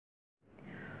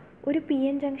ഒരു P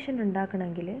N junction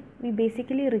ഉണ്ടാക്കണമെങ്കിൽ V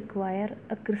basically require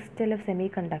A crystal of semi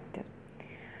conductor.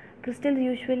 Crystal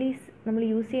usually നമ്മൾ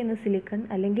use ചെയ്യുന്ന silicon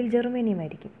അല്ലെങ്കിൽ ജെർമേനിയം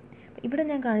ആയിരിക്കും. ഇവിടെ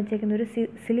ഞാൻ കാണിച്ചേക്കുന്ന ഒരു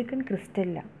സിലിക്കൺ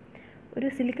ക്രിസ്റ്റലിലാണ്. ഒരു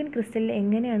സിലിക്കൺ ക്രിസ്റ്റലിൽ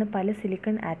എങ്ങനെയാണ് പല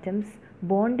സിലിക്കൺ ആറ്റംസ്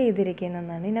ബോണ്ട്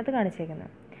ചെയ്തിരിക്കുന്നതെന്നാണ് ഇതിനകത്ത്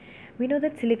കാണിച്ചേക്കുന്നത്. We know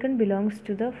that silicon belongs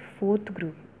to the 4th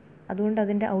group. അതുകൊണ്ട്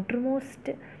അതിൻ്റെ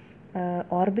ഔട്ടർമോസ്റ്റ്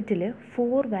ഓർബിറ്റിൽ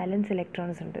 4 വാലൻസ്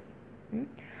ഇലക്ട്രോൺസ് ഉണ്ട്.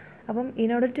 അപ്പം ഇൻ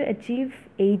ഓർഡർ ടു അച്ചീവ്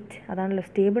 8, അതാണല്ലോ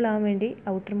സ്റ്റേബിൾ ആവാൻ വേണ്ടി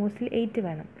ഔട്ടർമോസ്റ്റിൽ 8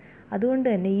 വേണം. അതുകൊണ്ട്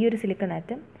തന്നെ ഈ ഒരു സിലിക്കൺ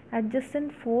ആറ്റം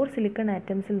അഡ്ജസ്റ്റൻറ്റ് 4 സിലിക്കൺ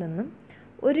ആറ്റംസിൽ നിന്നും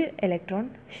ഒരു ഇലക്ട്രോൺ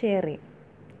ഷെയർ ചെയ്യും.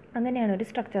 അങ്ങനെയാണ് ഒരു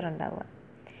സ്ട്രക്ചർ ഉണ്ടാവുക.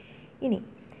 ഇനി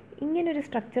ഇങ്ങനൊരു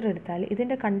സ്ട്രക്ചർ എടുത്താൽ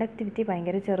ഇതിൻ്റെ കണ്ടക്ടിവിറ്റി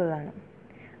ഭയങ്കര ചെറുതാണ്.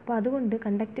 അപ്പോൾ അതുകൊണ്ട്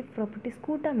കണ്ടക്റ്റീവ് പ്രോപ്പർട്ടീസ്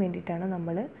കൂട്ടാൻ വേണ്ടിയിട്ടാണ്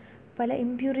നമ്മൾ പല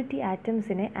ഇംപ്യൂരിറ്റി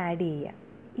ആറ്റംസിനെ ആഡ് ചെയ്യുക.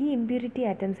 ഈ ഇംപ്യൂരിറ്റി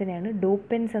ആറ്റംസിനെയാണ്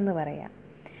ഡോപ്പൻസ് എന്ന് പറയുക.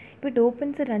 ഇപ്പോൾ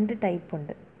ഡോപ്പൻസ് 2 ടൈപ്പ്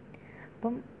ഉണ്ട്.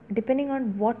 അപ്പം depending on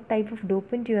what type of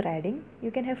ഡോപ്പൻറ്റ് you are adding, you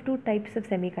can have 2 types of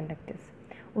semi conductors.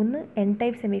 ഒന്ന് N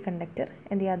type semi conductor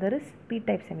and the other is P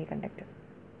type semi conductor.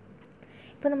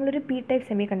 ഇപ്പോൾ നമ്മളൊരു പി ടൈപ്പ്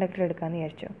സെമി കണ്ടക്ടർ എടുക്കാമെന്ന്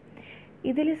വിചാരിച്ചോ.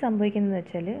 ഇതിൽ സംഭവിക്കുന്നതെന്ന്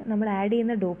വെച്ചാൽ നമ്മൾ add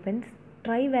ചെയ്യുന്ന ഡോപ്പൻസ്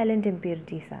ട്രൈ വാലൻറ്റ്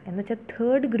ഇംപ്യൂരിറ്റീസാണ്. എന്ന് വെച്ചാൽ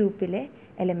 3rd ഗ്രൂപ്പിലെ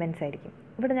എലിമെൻറ്റ്സ് ആയിരിക്കും.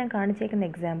 ഇവിടെ ഞാൻ കാണിച്ചേക്കുന്ന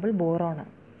എക്സാമ്പിൾ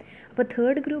ബോറോണാണ്. അപ്പോൾ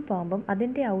 3rd ഗ്രൂപ്പ് ആകുമ്പം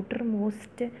അതിൻ്റെ ഔട്ടർ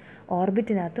മോസ്റ്റ്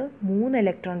ഓർബിറ്റിനകത്ത് 3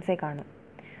 ഇലക്ട്രോൺസേ കാണും.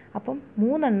 അപ്പം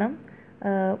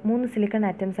 3 സിലിക്കൺ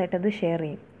ആറ്റംസ് ആയിട്ട് അത് ഷെയർ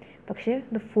ചെയ്യും. പക്ഷേ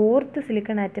 4th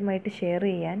സിലിക്കൺ ആറ്റമായിട്ട് ഷെയർ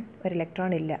ചെയ്യാൻ ഒരു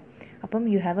ഇലക്ട്രോൺ ഇല്ല. അപ്പം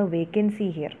you have A vacancy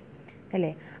here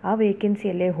അല്ലേ. ആ വേക്കൻസി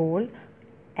അല്ലേ ഹോൾ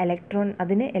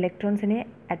അതിന് ഇലക്ട്രോൺസിനെ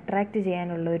അട്രാക്റ്റ്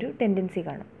ചെയ്യാനുള്ള ഒരു ടെൻഡൻസി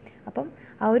കാണും. അപ്പം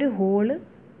ആ ഒരു hall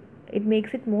it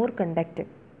makes it more conductive.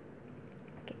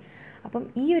 Okay, അപ്പം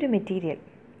ഈ ഒരു മെറ്റീരിയൽ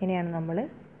ഇങ്ങനെയാണ് നമ്മൾ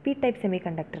പി ടൈപ്പ് സെമി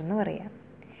കണ്ടക്ടർ എന്ന് പറയുക.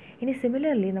 ഇനി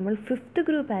സിമിലർലി നമ്മൾ 5th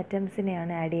ഗ്രൂപ്പ്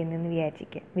ആറ്റംസിനെയാണ് ആഡ് ചെയ്യുന്നതെന്ന്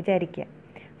വിചാരിക്കുക.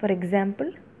 ഫോർ എക്സാമ്പിൾ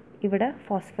ഇവിടെ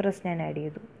ഫോസ്ഫറസ് ഞാൻ ആഡ്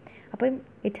ചെയ്തു. അപ്പം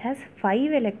it has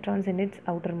 5 electrons in its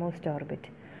outer most orbit.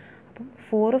 അപ്പം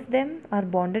 4 of them are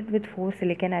bonded with 4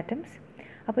 silicon atoms.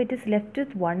 അപ്പോൾ it is left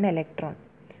with 1 electron.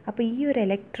 അപ്പോൾ ഈ ഒരു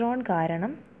ഇലക്ട്രോൺ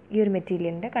കാരണം ഈ ഒരു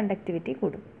മെറ്റീരിയലിൻ്റെ കണ്ടക്ടിവിറ്റി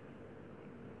കൂടും.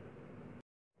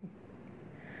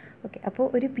 ഓക്കെ, അപ്പോൾ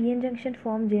ഒരു പി എൻ ജംഗ്ഷൻ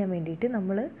ഫോം ചെയ്യാൻ വേണ്ടിയിട്ട്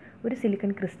നമ്മൾ ഒരു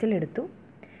സിലിക്കൺ ക്രിസ്റ്റൽ എടുത്തു.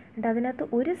 എന്നിട്ട് അതിനകത്ത്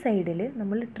ഒരു സൈഡിൽ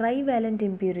നമ്മൾ ട്രൈ വാലൻറ്റ്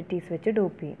ഇംപ്യൂരിറ്റീസ് വെച്ച്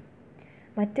ഡോപ്പ് ചെയ്യും,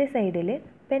 മറ്റേ സൈഡിൽ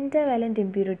പെൻറ്റാ വാലൻറ്റ്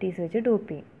ഇംപ്യൂരിറ്റീസ് വെച്ച് ഡോപ്പ്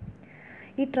ചെയ്യും.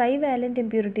 ഈ ട്രൈ വാലൻറ്റ്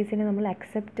ഇംപ്യൂരിറ്റീസിനെ നമ്മൾ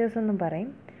അക്സെപ്റ്റേഴ്സ് എന്നും പറയും.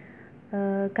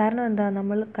 കാരണം എന്താ,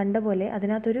 നമ്മൾ കണ്ട പോലെ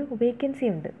അതിനകത്തൊരു വേക്കൻസി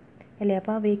ഉണ്ട് അല്ലേ.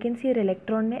 അപ്പോൾ ആ വേക്കൻസി ഒരു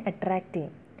ഇലക്ട്രോണിനെ അട്രാക്റ്റ്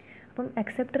ചെയ്യും. അപ്പം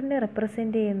അക്സെപ്റ്ററിനെ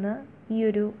റെപ്രസെൻ്റ് ചെയ്യുന്ന ഈ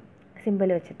ഒരു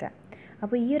സിമ്പൽ വെച്ചിട്ടാണ്.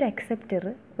 അപ്പോൾ ഈ ഒരു അക്സെപ്റ്റർ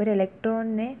ഒരു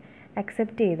ഇലക്ട്രോണിനെ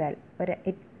അക്സെപ്റ്റ് ചെയ്താൽ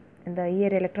ഈ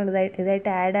ഒരു ഇലക്ട്രോൺ ഇതായിട്ട്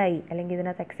ആഡായി അല്ലെങ്കിൽ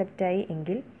ഇതിനകത്ത് അക്സെപ്റ്റ് ആയി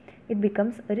എങ്കിൽ ഇറ്റ്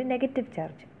ബിക്കംസ് ഒരു നെഗറ്റീവ്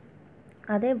ചാർജ്.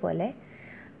 അതേപോലെ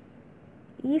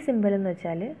ഈ സിമ്പൽ എന്ന്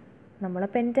വെച്ചാൽ നമ്മളെ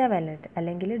പെൻറ്റാവാലൻറ്റ്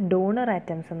അല്ലെങ്കിൽ ഡോണർ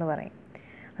ആറ്റംസ് എന്ന് പറയും.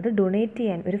 അത് ഡൊണേറ്റ്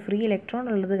ചെയ്യാൻ ഒരു ഫ്രീ ഇലക്ട്രോൺ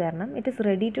ഉള്ളത് കാരണം it is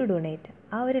ready to donate.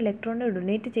 ആ ഒരു ഇലക്ട്രോണിനെ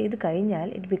ഡൊണേറ്റ് ചെയ്ത് കഴിഞ്ഞാൽ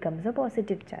it becomes A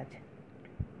positive charge.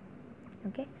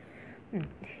 Okay,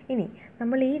 ഇനി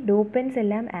നമ്മൾ ഈ ഡോപ്പൻസ്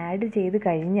എല്ലാം ആഡ് ചെയ്ത്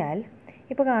കഴിഞ്ഞാൽ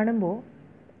ഇപ്പോൾ കാണുമ്പോൾ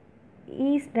ഈ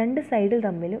 2 സൈഡിൽ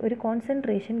തമ്മിൽ ഒരു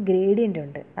കോൺസെൻട്രേഷൻ ഗ്രേഡിയൻ്റ്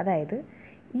ഉണ്ട്. അതായത്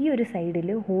ഈ ഒരു സൈഡിൽ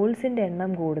ഹോൾസിൻ്റെ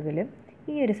എണ്ണം കൂടുതലും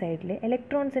ഈ ഒരു സൈഡിൽ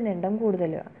ഇലക്ട്രോൺസിൻ്റെ എണ്ണം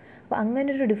കൂടുതലുമാണ്. അപ്പോൾ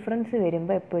അങ്ങനൊരു ഡിഫറൻസ്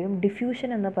വരുമ്പോൾ എപ്പോഴും ഡിഫ്യൂഷൻ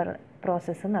എന്ന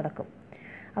പ്രോസസ്സ് നടക്കും.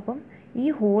 അപ്പം ഈ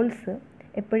ഹോൾസ്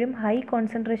എപ്പോഴും ഹൈ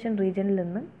കോൺസെൻട്രേഷൻ റീജിയനിൽ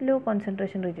നിന്നും ലോ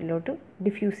കോൺസെൻട്രേഷൻ റീജിയനിലോട്ട്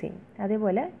ഡിഫ്യൂസ് ചെയ്യും.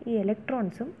 അതേപോലെ ഈ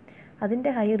ഇലക്ട്രോൺസും അതിൻ്റെ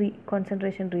ഹൈ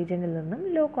കോൺസെൻട്രേഷൻ റീജിയനിൽ നിന്നും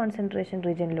ലോ കോൺസെൻട്രേഷൻ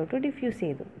റീജിയനിലോട്ട് ഡിഫ്യൂസ്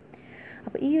ചെയ്തു.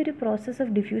 അപ്പോൾ ഈ ഒരു പ്രോസസ്സ്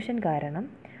ഓഫ് ഡിഫ്യൂഷൻ കാരണം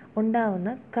ഉണ്ടാവുന്ന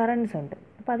കറൻസ് ഉണ്ട്.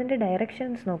 അപ്പോൾ അതിൻ്റെ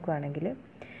ഡയറക്ഷൻസ് നോക്കുകയാണെങ്കിൽ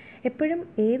എപ്പോഴും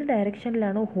ഏത്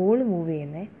ഡയറക്ഷനിലാണോ ഹോൾ മൂവ്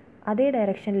ചെയ്യുന്നത് അതേ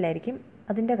ഡയറക്ഷനിലായിരിക്കും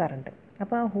അതിൻ്റെ കറണ്ട്.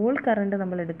 അപ്പോൾ ആ ഹോൾ കറണ്ട്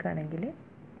നമ്മൾ എടുക്കുകയാണെങ്കിൽ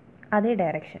അതേ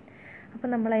ഡയറക്ഷൻ. അപ്പോൾ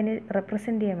നമ്മൾ അതിനെ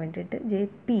റെപ്രസെൻ്റ് ചെയ്യാൻ വേണ്ടിയിട്ട്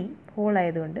JP ഹോൾ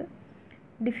ആയതുകൊണ്ട്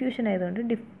ഡിഫ്യൂഷൻ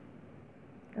ആയതുകൊണ്ട്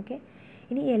ഓക്കെ.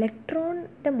 ഇനി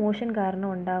ഇലക്ട്രോണിൻ്റെ മോഷൻ കാരണം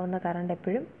ഉണ്ടാകുന്ന കറണ്ട്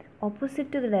എപ്പോഴും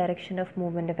opposite to the direction of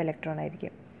movement of electron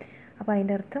ആയിരിക്കും. അപ്പോൾ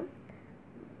അതിൻ്റെ അർത്ഥം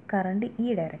കറണ്ട് ഈ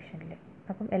ഡയറക്ഷനിൽ.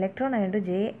 അപ്പം ഇലക്ട്രോൺ ആയതുകൊണ്ട്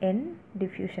JN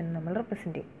ഡിഫ്യൂഷൻ നമ്മൾ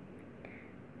റെപ്രസെൻ്റ് ചെയ്യും.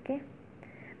 ഓക്കെ,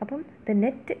 അപ്പം the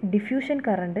net diffusion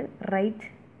current right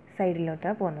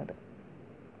സൈഡിലോട്ടാണ് പോകുന്നത്.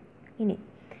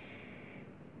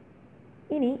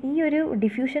 ഇനി ഈ ഒരു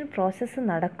ഡിഫ്യൂഷൻ പ്രോസസ്സ്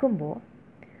നടക്കുമ്പോൾ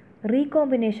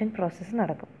റീകോമ്പിനേഷൻ പ്രോസസ്സ്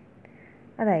നടക്കും.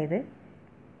 അതായത്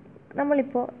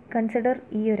നമ്മളിപ്പോൾ കൺസിഡർ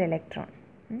ഈ ഒരു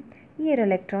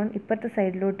ഇലക്ട്രോൺ ഇപ്പുറത്തെ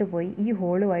സൈഡിലോട്ട് പോയി ഈ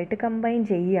ഹോളുമായിട്ട് കമ്പൈൻ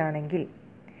ചെയ്യുകയാണെങ്കിൽ,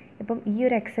 ഇപ്പം ഈ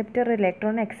ഒരു അക്സെപ്റ്റർ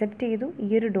ഇലക്ട്രോണിനെ അക്സെപ്റ്റ് ചെയ്തു, ഈ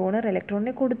ഒരു ഡോണർ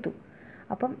ഇലക്ട്രോണിനെ കൊടുത്തു.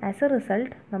 അപ്പം ആസ് എ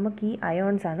റിസൾട്ട് നമുക്ക് ഈ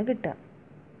അയോൺസ് ആണ് കിട്ടുക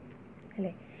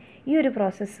അല്ലേ. ഈ ഒരു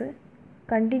പ്രോസസ്സ്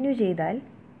കണ്ടിന്യൂ ചെയ്താൽ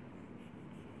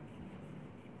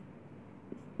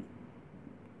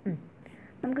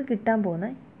നമുക്ക് കിട്ടാൻ പോകുന്ന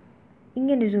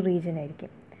ഇങ്ങനൊരു റീജിയൻ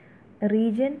ആയിരിക്കും.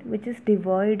 Region which is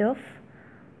devoid of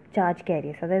charge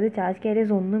careers, അതായത് ചാർജ്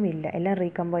കാരിയേഴ്സ് ഒന്നുമില്ല, എല്ലാം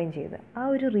റീകമ്പൈൻ ചെയ്ത്. ആ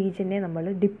ഒരു റീജിയനെ നമ്മൾ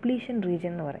ഡിപ്ലീഷൻ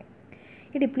റീജിയൻ എന്ന് പറയും.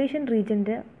 ഈ ഡിപ്ലീഷൻ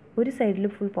റീജിയൻ്റെ ഒരു സൈഡിൽ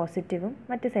ഫുൾ പോസിറ്റീവും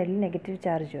മറ്റേ സൈഡിൽ നെഗറ്റീവ്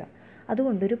ചാർജുമാണ്.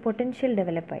 അതുകൊണ്ടൊരു പൊട്ടൻഷ്യൽ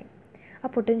ഡെവലപ്പായി. ആ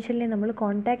പൊട്ടൻഷ്യലിനെ നമ്മൾ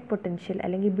കോൺടാക്ട് പൊട്ടൻഷ്യൽ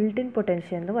അല്ലെങ്കിൽ ബിൽട്ട് ഇൻ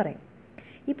പൊട്ടൻഷ്യൽ എന്ന് പറയും.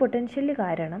 ഈ പൊട്ടൻഷ്യൽ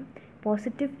കാരണം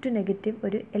പോസിറ്റീവ് ടു നെഗറ്റീവ്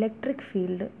ഒരു ഇലക്ട്രിക്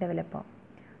ഫീൽഡ് ഡെവലപ്പാവും.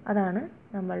 അതാണ്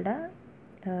നമ്മളുടെ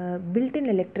ബിൽട്ട് ഇൻ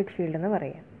ഇലക്ട്രിക് ഫീൽഡ് എന്ന്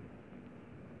പറയുക.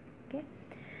 ഓക്കെ,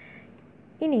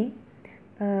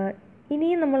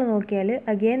 ഇനിയും നമ്മൾ നോക്കിയാൽ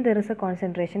again there is A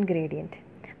concentration gradient.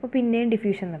 അപ്പോൾ പിന്നെയും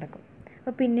ഡിഫ്യൂഷൻ നടക്കും,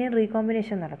 അപ്പോൾ പിന്നെയും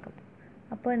റീകോമ്പിനേഷൻ നടക്കും.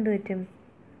 അപ്പോൾ എന്ത് പറ്റും,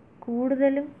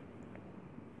 കൂടുതലും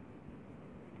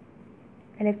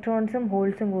ഇലക്ട്രോൺസും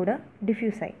ഹോൾസും കൂടെ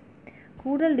ഡിഫ്യൂസായി.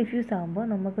 കൂടുതൽ ഡിഫ്യൂസ് ആകുമ്പോൾ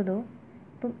നമുക്കിതോ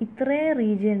ഇപ്പം ഇത്രയും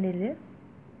റീജിയനിൽ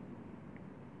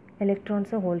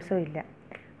ഇലക്ട്രോൺസോ ഹോൾസോ ഇല്ല.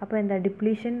 അപ്പോൾ എന്താ,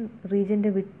 ഡിപ്ലീഷൻ റീജിയൻ്റെ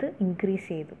വിഡ്ത്ത് ഇൻക്രീസ്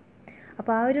ചെയ്തു.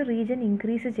 അപ്പോൾ ആ ഒരു റീജിയൻ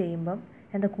ഇൻക്രീസ് ചെയ്യുമ്പം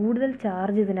എന്താ, കൂടുതൽ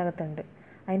ചാർജ് ഇതിനകത്തുണ്ട്.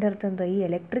 അതിൻ്റെ അർത്ഥം എന്താ, ഈ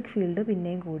ഇലക്ട്രിക് ഫീൽഡ്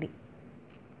പിന്നെയും കൂടി.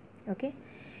 ഓക്കെ,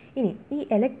 ഇനി ഈ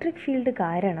ഇലക്ട്രിക് ഫീൽഡ്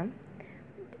കാരണം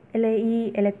ഈ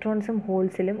ഇലക്ട്രോൺസും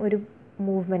ഹോൾസിലും ഒരു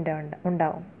മൂവ്മെൻ്റ്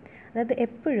ഉണ്ടാവും. അതായത്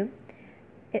എപ്പോഴും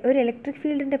ഒരു electric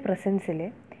ഫീൽഡിൻ്റെ പ്രസൻസിൽ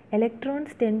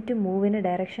electrons tend to move in A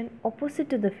direction opposite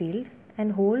to the field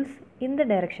and holes in the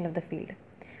direction of the field.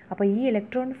 അപ്പോൾ ഈ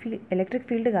ഇലക്ട്രിക്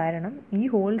ഫീൽഡ് കാരണം ഈ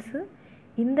ഹോൾസ്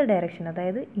ഇൻ ദ ഡയറക്ഷൻ,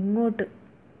 അതായത് ഇങ്ങോട്ട്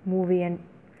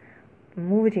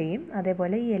മൂവ് ചെയ്യും.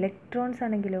 അതേപോലെ ഈ ഇലക്ട്രോൺസ്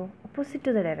ആണെങ്കിലോ ഓപ്പോസിറ്റ്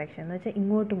ടു ദ ഡയറക്ഷൻ എന്ന് വെച്ചാൽ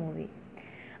ഇങ്ങോട്ട് മൂവ് ചെയ്യും.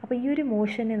 അപ്പോൾ ഈ ഒരു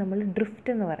മോഷനെ നമ്മൾ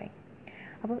ഡ്രിഫ്റ്റ് എന്ന് പറയും.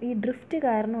 അപ്പോൾ ഈ ഡ്രിഫ്റ്റ്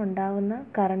കാരണം ഉണ്ടാകുന്ന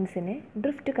കറൻസിനെ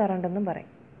ഡ്രിഫ്റ്റ് കറണ്ട് എന്നും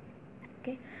പറയും.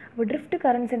 ഓക്കെ, അപ്പോൾ ഡ്രിഫ്റ്റ്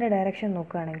കറൻസിൻ്റെ ഡയറക്ഷൻ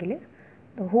നോക്കുകയാണെങ്കിൽ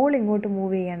ഹോൾ ഇങ്ങോട്ട്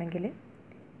മൂവ് ചെയ്യുകയാണെങ്കിൽ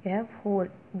ഹോൾ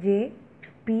ജെ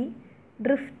പി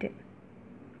ഡ്രിഫ്റ്റ്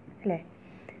അല്ലേ.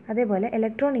 അതേപോലെ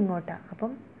ഇലക്ട്രോൺ ഇങ്ങോട്ടാണ്,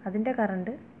 അപ്പം അതിൻ്റെ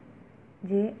കറണ്ട്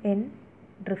ജെ എൻ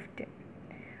ഡ്രിഫ്റ്റ്.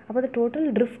 അപ്പോൾ അത് ടോട്ടൽ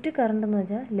ഡ്രിഫ്റ്റ് കറണ്ട് എന്ന്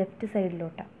വെച്ചാൽ ലെഫ്റ്റ്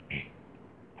സൈഡിലോട്ടാണ്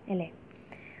അല്ലേ.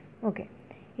 ഓക്കെ,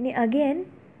 ഇനി അഗെയിൻ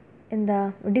എന്താ,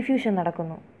 ഡിഫ്യൂഷൻ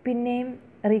നടക്കുന്നു, പിന്നെയും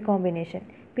റീകോമ്പിനേഷൻ,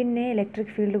 പിന്നെ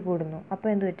ഇലക്ട്രിക് ഫീൽഡ് കൂടുന്നു. അപ്പോൾ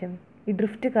എന്ത് പറ്റും, ഈ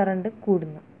ഡ്രിഫ്റ്റ് കറണ്ട്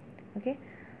കൂടുന്നു. ഓക്കെ,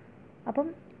 അപ്പം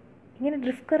ഇങ്ങനെ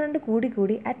ഡ്രിഫ്റ്റ് കറണ്ട്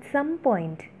കൂടി അറ്റ് സം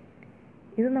പോയിൻറ്റ്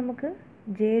ഇത് നമുക്ക്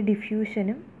ജെ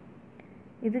ഡിഫ്യൂഷനും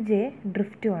ഇത് ജെ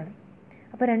ഡ്രിഫ്റ്റുമാണ്.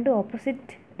 അപ്പോൾ രണ്ടും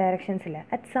opposite ഡയറക്ഷൻസില്ല.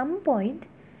 At some point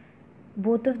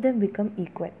both of them become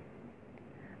equal.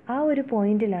 ആ ഒരു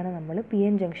പോയിൻറ്റിലാണ് നമ്മൾ P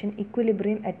N junction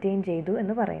equilibrium attain ചെയ്തു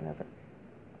എന്ന് പറയുന്നത്.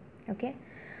 ഓക്കെ,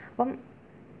 അപ്പം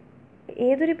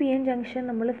ഏതൊരു പി എൻ ജംഗ്ഷൻ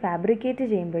നമ്മൾ ഫാബ്രിക്കേറ്റ്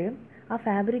ചെയ്യുമ്പോഴും ആ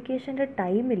ഫാബ്രിക്കേഷൻ്റെ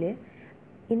ടൈമിൽ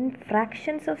ഇൻ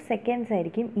ഫ്രാക്ഷൻസ് ഓഫ് സെക്കൻഡ്സ്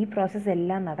ആയിരിക്കും ഈ പ്രോസസ്സ്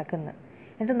എല്ലാം നടക്കുന്നത്.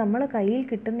 എന്നിട്ട് നമ്മൾ കയ്യിൽ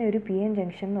കിട്ടുന്ന ഒരു പി എൻ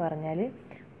ജംഗ്ഷൻ എന്ന് പറഞ്ഞാൽ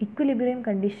ഇക്വിലിബ്രിയം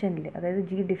കണ്ടീഷനിൽ, അതായത്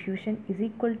G diffusion is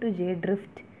equal to J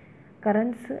drift,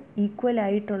 currents equal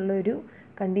ആയിട്ടുള്ളൊരു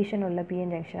കണ്ടീഷനുള്ള പി എൻ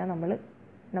ജംഗ്ഷനാണ്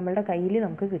നമ്മളുടെ കയ്യിൽ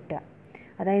നമുക്ക് കിട്ടുക.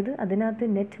 അതായത് അതിനകത്ത്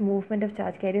net movement of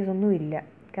charge careers ഒന്നും ഇല്ല,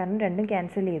 കാരണം രണ്ടും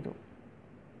ക്യാൻസൽ ചെയ്തു.